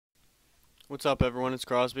What's up everyone, it's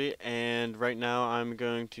Crosby, and right now I'm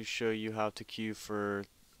going to show you how to queue for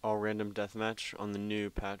all random deathmatch on the new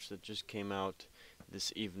patch that just came out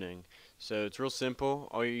this evening. So it's real simple.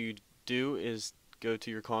 All you do is go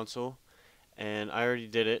to your console, and I already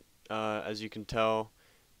did it. As you can tell,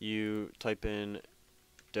 you type in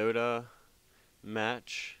Dota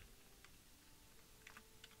match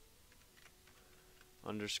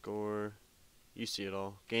underscore, you see it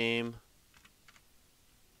all, game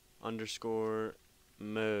underscore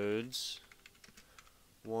modes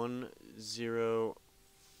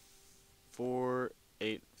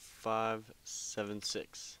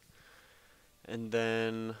 104856, and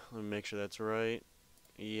then let me make sure that's right.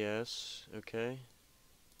 Yes, okay.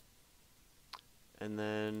 And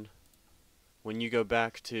then when you go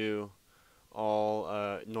back to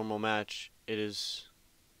all normal match, it's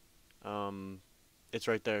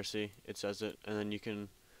right there. See, it says it, and then you can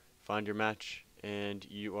find your match, and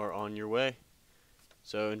you are on your way.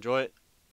 So enjoy it.